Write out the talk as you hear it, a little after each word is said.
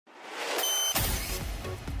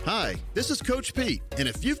Hi, this is Coach Pete, and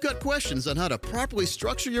if you've got questions on how to properly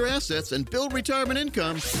structure your assets and build retirement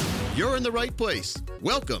income, you're in the right place.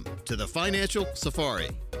 Welcome to the Financial Safari.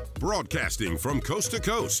 Broadcasting from coast to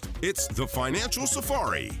coast, it's the Financial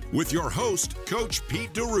Safari with your host, Coach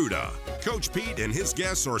Pete D'Arruda. Coach Pete and his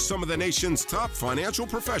guests are some of the nation's top financial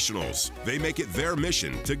professionals. They make it their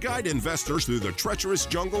mission to guide investors through the treacherous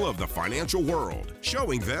jungle of the financial world,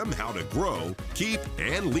 showing them how to grow, keep,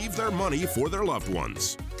 and leave their money for their loved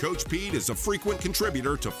ones. Coach Pete is a frequent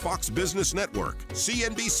contributor to Fox Business Network,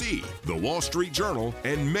 CNBC, The Wall Street Journal,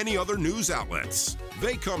 and many other news outlets.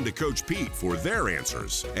 They come to Coach Pete for their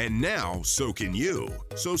answers, and now so can you.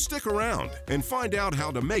 So stick around and find out how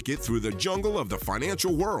to make it through the jungle of the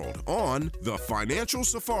financial world on the Financial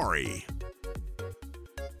Safari.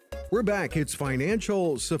 We're back. It's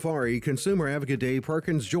Financial Safari. Consumer Advocate Dave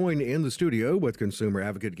Perkins joined in the studio with Consumer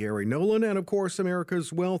Advocate Gary Nolan and, of course,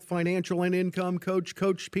 America's Wealth, Financial, and Income Coach,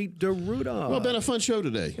 Coach Pete D'Arruda. Well, been a fun show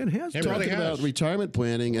today. It has been. Talking about retirement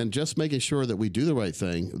planning and just making sure that we do the right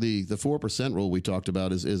thing. The 4% rule we talked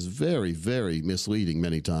about is very, very misleading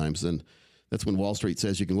many times. And that's when Wall Street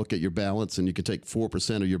says you can look at your balance and you can take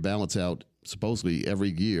 4% of your balance out supposedly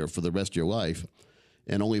every year for the rest of your life,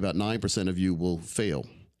 and only about 9% of you will fail.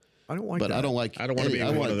 I don't like but that. I don't want to be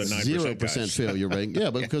one of the 9% 0% failure rate. Yeah,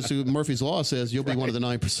 but because Murphy's Law says you'll be one of the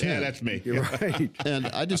 9%. Yeah, that's me. You're right. And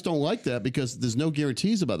I just don't like that because there's no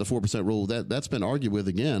guarantees about the 4% rule. That's been argued with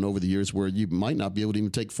again over the years where you might not be able to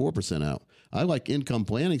even take 4% out. I like income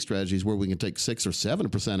planning strategies where we can take 6 or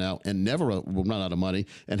 7% out and never run out of money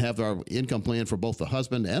and have our income plan for both the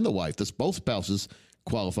husband and the wife. That's both spouses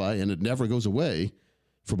qualify and it never goes away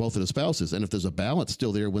for both of the spouses. And if there's a balance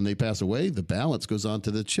still there when they pass away, the balance goes on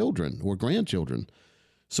to the children or grandchildren.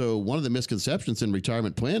 So one of the misconceptions in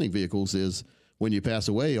retirement planning vehicles is when you pass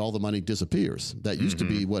away, all the money disappears. That used to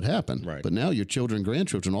be what happened. Right. But now your children and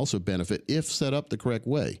grandchildren also benefit if set up the correct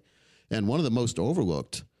way. And one of the most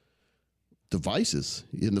overlooked devices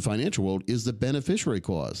in the financial world is the beneficiary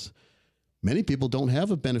clause. Many people don't have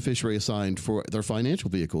a beneficiary assigned for their financial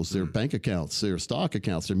vehicles, their bank accounts, their stock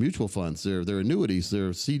accounts, their mutual funds, their annuities, their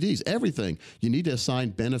CDs, everything. You need to assign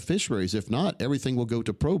beneficiaries. If not, everything will go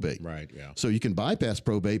to probate. Right, yeah. So you can bypass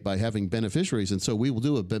probate by having beneficiaries. And so we will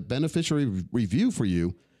do a beneficiary review for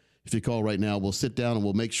you. If you call right now, we'll sit down and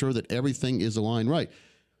we'll make sure that everything is aligned right.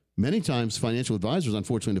 Many times, financial advisors,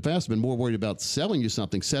 unfortunately, in the past have been more worried about selling you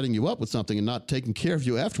something, setting you up with something, and not taking care of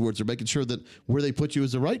you afterwards or making sure that where they put you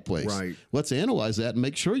is the right place. Right. Let's analyze that and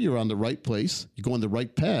make sure you're on the right place, you go on the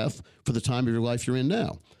right path for the time of your life you're in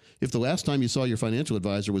now. If the last time you saw your financial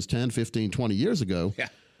advisor was 10, 15, 20 years ago,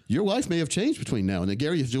 your life may have changed between now and then.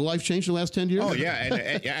 Gary, has your life changed in the last 10 years? Oh, yeah,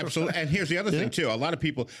 and absolutely. And here's the other thing, too. A lot of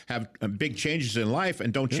people have big changes in life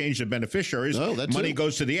and don't change the beneficiaries. Oh, Money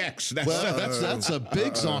goes to the ex. That's a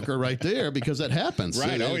big zonker right there because that happens.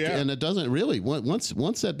 Right, And it doesn't really.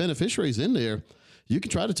 Once that beneficiary's in there, you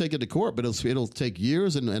can try to take it to court, but it'll take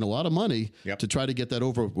years and a lot of money to try to get that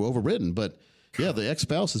overridden. But yeah, the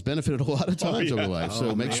ex-spouse has benefited a lot of times over life.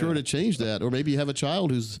 So make sure to change that. Or maybe you have a child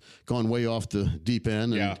who's gone way off the deep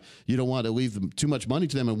end and you don't want to leave them too much money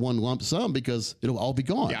to them in one lump sum because it'll all be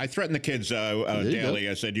gone. Yeah, I threaten the kids daily.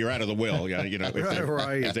 I said, you're out of the will. Yeah,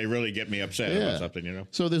 if they really get me upset about something,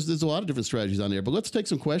 So there's a lot of different strategies on there. But let's take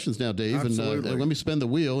some questions now, Dave. Absolutely. And let me spin the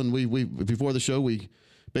wheel. And we before the show, we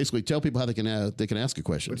basically tell people how they can ask a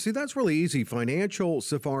question. But see, that's really easy.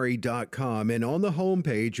 FinancialSafari.com. And on the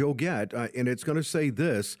homepage, you'll get, and it's going to say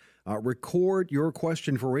this, record your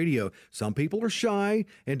question for radio. Some people are shy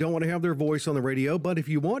and don't want to have their voice on the radio, but if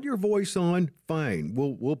you want your voice on, fine.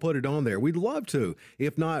 We'll put it on there. We'd love to.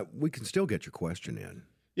 If not, we can still get your question in.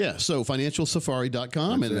 Yeah, so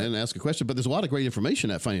financialsafari.com and ask a question. But there's a lot of great information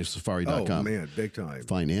at financialsafari.com. Oh, man, big time.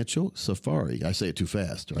 Financial Safari. I say it too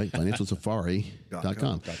fast, right?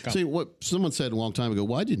 Financialsafari.com. See, what someone said a long time ago,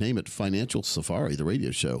 why did you name it Financial Safari, the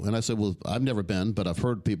radio show? And I said, well, I've never been, but I've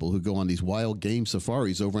heard people who go on these wild game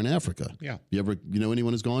safaris over in Africa. Yeah. You know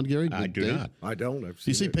anyone who's gone, Gary? I do not. I don't.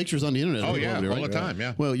 You see pictures on the internet. Oh, yeah, there, all right? the time,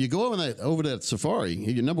 yeah. Well, you go over that safari.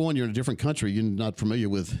 Number one, you're in a different country. You're not familiar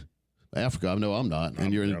with Africa. I know I'm not.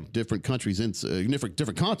 And you're in different countries,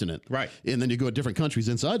 different continent. Right. And then you go to different countries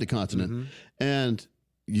inside the continent. And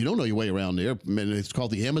you don't know your way around there. I mean, it's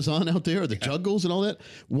called the Amazon out there, the jungles and all that.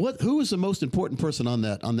 Who is the most important person on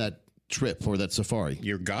that trip or that safari?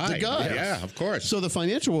 Your guide. The guide. Yeah, of course. So the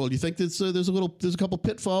financial world, you think there's a couple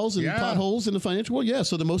pitfalls and potholes in the financial world? Yeah.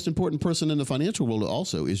 So the most important person in the financial world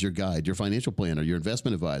also is your guide, your financial planner, your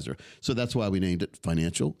investment advisor. So that's why we named it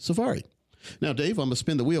Financial Safari. Now, Dave, I'm going to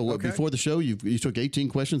spin the wheel. Okay. Before the show, you took 18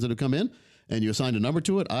 questions that have come in, and you assign a number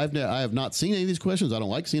to it. I have not seen any of these questions. I don't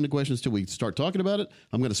like seeing the questions till we start talking about it.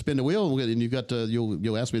 I'm going to spin the wheel, and you've got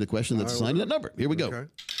you'll ask me the question that's assigned to that number. Here we go. Okay.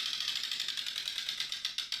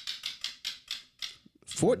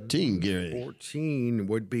 14, Gary. 14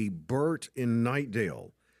 would be Bert in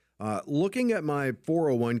Nightdale. Looking at my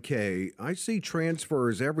 401k, I see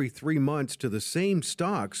transfers every 3 months to the same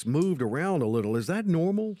stocks moved around a little. Is that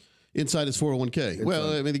normal? Inside his 401k.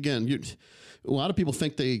 Well, I mean, again, a lot of people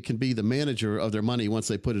think they can be the manager of their money once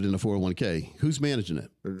they put it in a 401k. Who's managing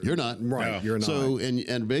it? You're not. Right, no. You're not. So,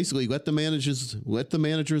 and basically let the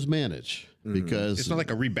managers manage. Because it's not like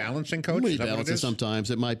a rebalancing, coach. Rebalancing sometimes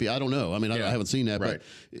it might be. I don't know. I mean, I haven't seen that, but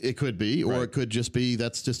it could be, or it could just be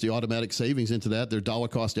that's just the automatic savings into that. They're dollar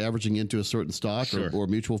cost averaging into a certain stock or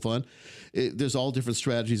mutual fund. There's all different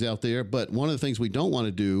strategies out there, but one of the things we don't want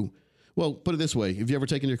to do. Well, put it this way: have you ever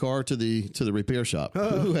taken your car to the repair shop?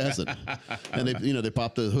 Who hasn't? And they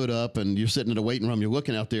pop the hood up, and you're sitting in a waiting room. You're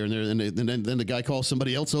looking out there, and then the guy calls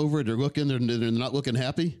somebody else over. And they're looking. They're not looking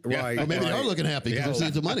happy. Right. Or maybe they are looking happy because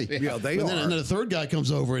they're seeing the money. Yeah, they are. And then the third guy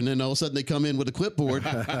comes over, and then all of a sudden they come in with a clipboard,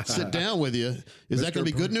 sit down with you. Is that going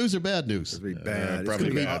to be good news or bad news? It's going to be bad. It's probably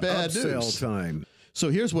going to be bad upsell news. time. So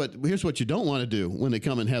here's what you don't want to do when they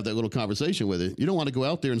come and have that little conversation with you. You don't want to go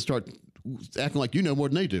out there and start acting like you know more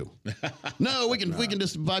than they do. No, we can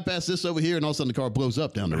just bypass this over here, and all of a sudden the car blows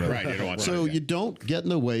up down the road. Right. You don't want so that. you don't get in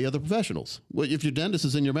the way of the professionals. Well, if your dentist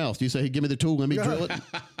is in your mouth, do you say, "Hey, give me the tool, let me drill it"?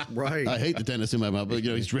 Right. I hate the dentist in my mouth, but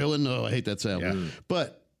he's drilling. Oh, I hate that sound. Yeah.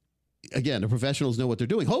 But again, the professionals know what they're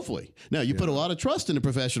doing. Hopefully, now you put a lot of trust in the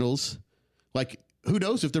professionals. Like, who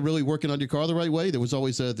knows if they're really working on your car the right way? There was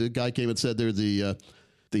always the guy came and said the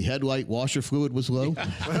headlight washer fluid was low.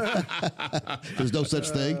 There's no such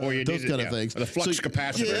thing. Those kind of things. The flux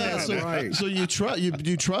capacitor. Yeah, so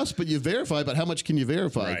you trust, but you verify. But how much can you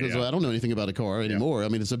verify? Because I don't know anything about a car anymore. I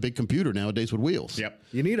mean, it's a big computer nowadays with wheels. Yep.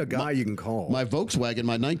 You need a guy you can call. My Volkswagen,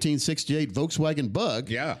 my 1968 Volkswagen Bug.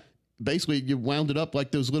 Yeah. Basically, you wound it up like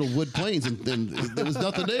those little wood planes, and there was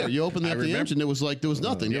nothing there. You opened up the engine, it was like there was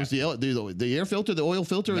nothing. There was the air filter, the oil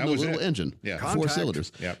filter, and the little engine. Yeah. 4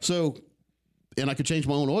 cylinders. Yep. So, and I could change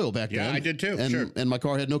my own oil back then. Yeah, I did too. And my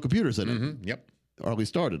car had no computers in it. Yep. Or we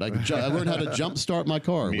started. I learned how to jump start my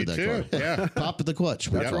car with that too. car. Yeah. Pop the clutch.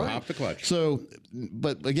 That's right. Pop the clutch. So,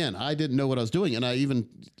 but again, I didn't know what I was doing, and I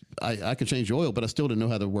could change the oil, but I still didn't know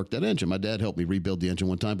how to work that engine. My dad helped me rebuild the engine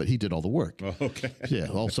one time, but he did all the work. Oh, okay. Yeah,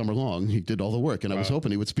 all summer long, he did all the work, and I was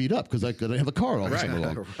hoping he would speed up because I couldn't have a car all summer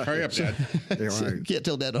long. Hurry up, Dad. Right. Can't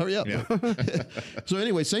tell Dad to hurry up. Yeah. So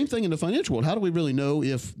anyway, same thing in the financial world. How do we really know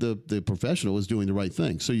if the professional is doing the right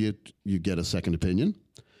thing? So you get a second opinion.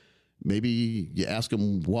 Maybe you ask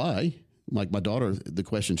them why. Like my daughter, the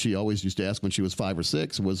question she always used to ask when she was 5 or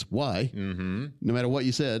 6 was why. Mm-hmm. No matter what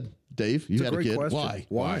you said, Dave, you had a kid. Question.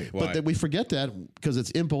 Why? But then we forget that because it's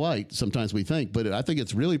impolite. Sometimes we think, but I think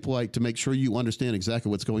it's really polite to make sure you understand exactly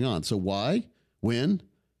what's going on. So why, when,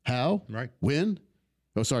 how, when?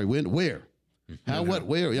 Oh, sorry, when, where? How, what,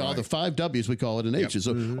 where? All the 5 W's we call it in H's.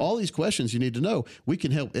 So all these questions you need to know. We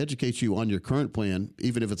can help educate you on your current plan,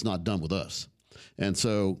 even if it's not done with us. And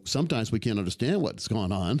so sometimes we can't understand what's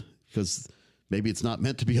going on because maybe it's not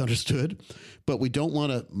meant to be understood, but we don't want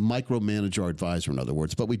to micromanage our advisor, in other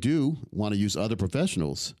words, but we do want to use other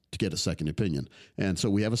professionals to get a second opinion. And so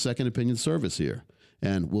we have a second opinion service here,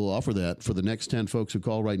 and we'll offer that for the next 10 folks who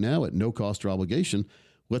call right now at no cost or obligation.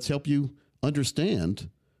 Let's help you understand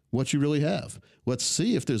what you really have. Let's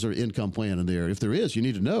see if there's an income plan in there. If there is, you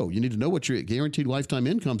need to know. You need to know what your guaranteed lifetime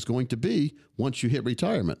income is going to be once you hit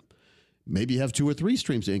retirement. Maybe you have 2 or 3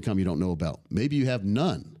 streams of income you don't know about. Maybe you have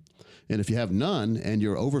none. And if you have none and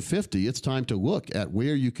you're over 50, it's time to look at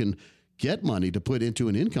where you can get money to put into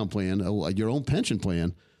an income plan, your own pension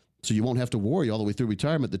plan, so you won't have to worry all the way through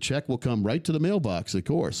retirement. The check will come right to the mailbox, of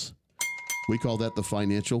course. We call that the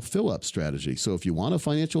financial fill-up strategy. So if you want a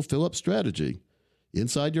financial fill-up strategy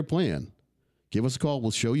inside your plan, give us a call.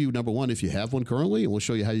 We'll show you, number 1, if you have one currently, and we'll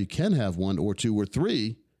show you how you can have 1 or 2 or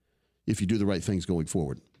 3 if you do the right things going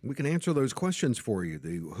forward. We can answer those questions for you.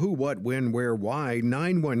 The who, what, when, where, why.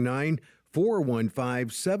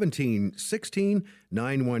 919-415-1716.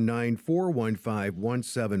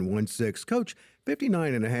 919-415-1716. Coach,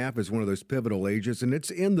 59 and a half is one of those pivotal ages, and it's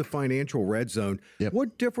in the financial red zone. Yep.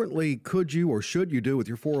 What differently could you or should you do with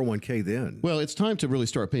your 401k then? Well, it's time to really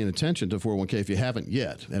start paying attention to 401k if you haven't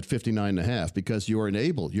yet at 59 and a half, because you're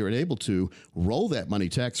enabled to roll that money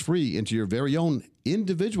tax-free into your very own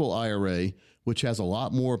individual IRA, which has a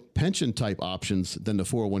lot more pension-type options than the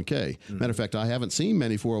 401k. Mm-hmm. Matter of fact, I haven't seen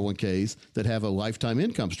many 401ks that have a lifetime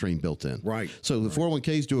income stream built in. Right. So the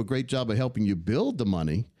 401ks do a great job of helping you build the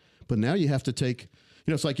money, but now you have to take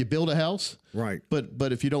It's like you build a house, right?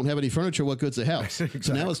 But if you don't have any furniture, what good's the house? Exactly.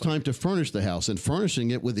 So now it's time to furnish the house, and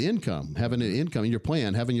furnishing it with income, having an income in your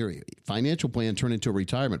plan, having your financial plan turn into a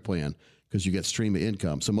retirement plan because you get stream of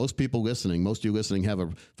income. So most of you listening have a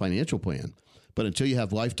financial plan, but until you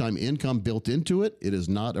have lifetime income built into it, it is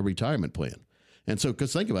not a retirement plan. And so,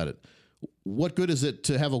 because think about it. What good is it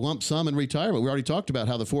to have a lump sum in retirement? We already talked about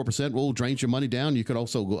how the 4% rule drains your money down. You could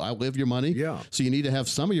also outlive your money. Yeah. So you need to have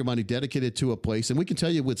some of your money dedicated to a place. And we can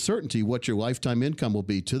tell you with certainty what your lifetime income will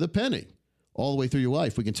be to the penny all the way through your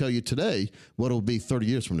life. We can tell you today what it will be 30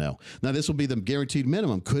 years from now. Now, this will be the guaranteed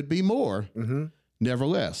minimum. Could be more. Mm-hmm. Never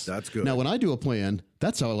less. That's good. Now, when I do a plan,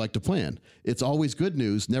 that's how I like to plan. It's always good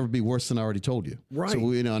news, never be worse than I already told you. Right.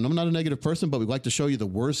 So, and I'm not a negative person, but we like to show you the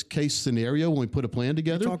worst case scenario when we put a plan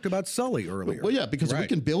together. You talked about Sully earlier. Well, yeah, because if we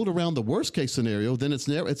can build around the worst case scenario, then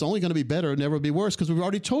it's only going to be better, never be worse, because we've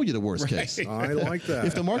already told you the worst case. I like that.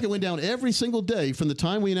 If the market went down every single day from the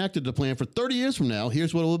time we enacted the plan for 30 years from now,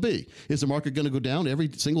 here's what it will be. Is the market going to go down every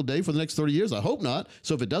single day for the next 30 years? I hope not.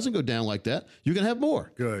 So if it doesn't go down like that, you're going to have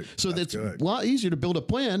more. Good. So it's a lot easier to build a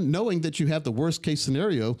plan knowing that you have the worst case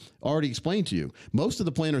scenario already explained to you. Most of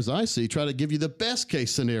the planners I see try to give you the best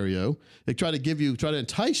case scenario. They try to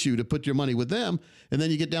entice you to put your money with them. And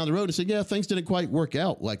then you get down the road and say, yeah, things didn't quite work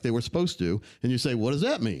out like they were supposed to. And you say, what does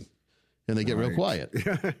that mean? And they get real quiet.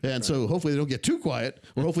 And so hopefully they don't get too quiet,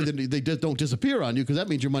 or hopefully they don't disappear on you, because that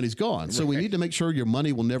means your money's gone. So we need to make sure your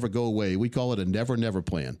money will never go away. We call it a never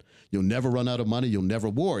plan. You'll never run out of money. You'll never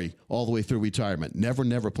worry all the way through retirement.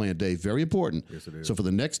 Never plan, Dave. Very important. Yes, it is. So for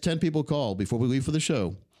the next 10 people call before we leave for the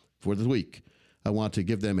show for the week, I want to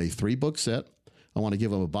give them a 3-book set. I want to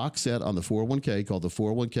give them a box set on the 401k called the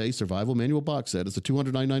 401k Survival Manual Box Set. It's a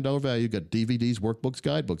 $299 value. Got DVDs, workbooks,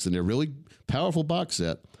 guidebooks, and they're really powerful box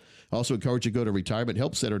set. I also encourage you to go to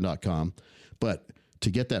retirementhelpcenter.com. But to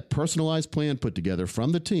get that personalized plan put together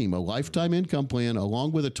from the team, a lifetime income plan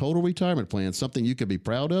along with a total retirement plan, something you can be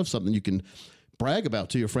proud of, something you can brag about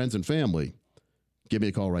to your friends and family, give me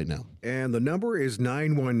a call right now. And the number is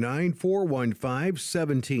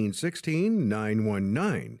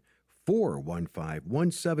 919-415-1716,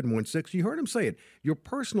 919-415-1716. You heard him say it. Your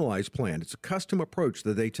personalized plan. It's a custom approach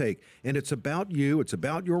that they take. And it's about you. It's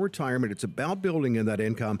about your retirement. It's about building in that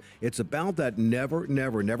income. It's about that never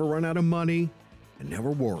run out of money and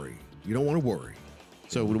never worry. You don't want to worry.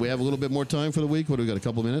 So do we have a little bit more time for the week? What do we got, a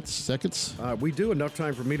couple of minutes, seconds? We do. Enough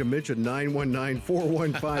time for me to mention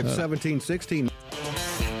 919-415-1716.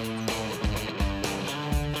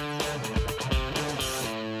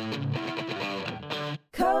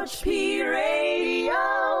 Coach P Radio.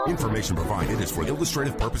 Information provided is for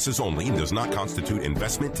illustrative purposes only and does not constitute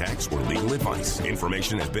investment, tax, or legal advice.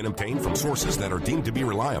 Information has been obtained from sources that are deemed to be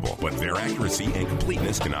reliable, but their accuracy and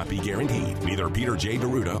completeness cannot be guaranteed. Neither Peter J.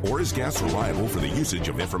 D'Arruda or his guests are liable for the usage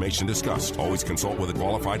of information discussed. Always consult with a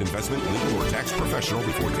qualified investment, legal, or tax professional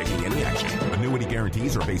before taking any action. Annuity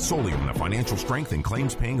guarantees are based solely on the financial strength and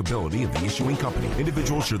claims-paying ability of the issuing company.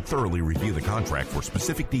 Individuals should thoroughly review the contract for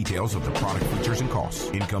specific details of the product features and costs.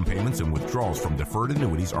 Income payments and withdrawals from deferred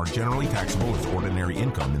annuities are generally taxable as ordinary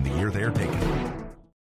income in the year they are taken.